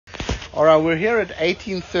All right, we're here at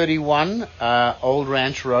 1831 Old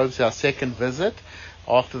Ranch Road. It's our second visit.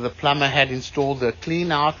 After the plumber had installed the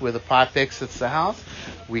clean out where the pipe exits the house,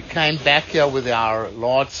 we came back here with our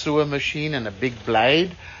large sewer machine and a big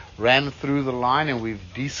blade, ran through the line, and we've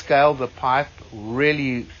descaled the pipe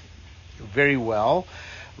really very well.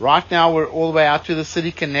 Right now we're all the way out to the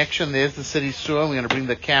city connection. There's the city sewer. We're going to bring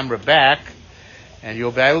the camera back, and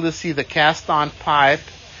you'll be able to see the cast iron pipe.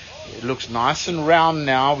 It looks nice and round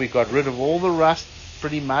now. We got rid of all the rust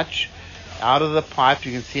pretty much out of the pipe.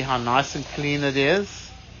 You can see how nice and clean it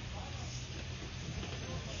is.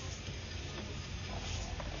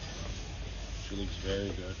 It looks very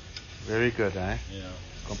good. Very good, eh? Yeah.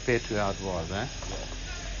 Compared to how it was, eh?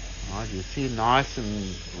 Yeah. All right, you see nice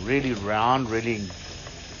and really round, really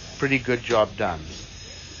pretty good job done.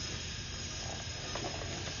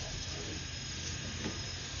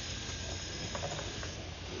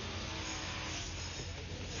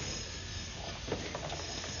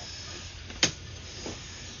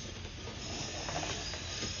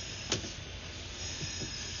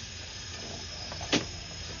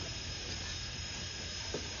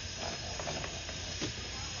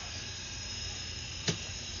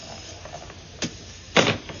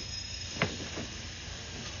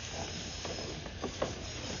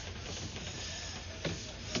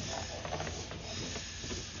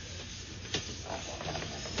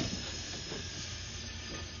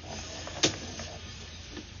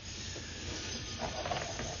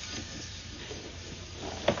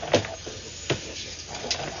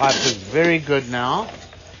 Pipe is very good now.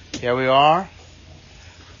 Here we are.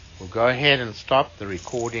 We'll go ahead and stop the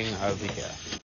recording over here.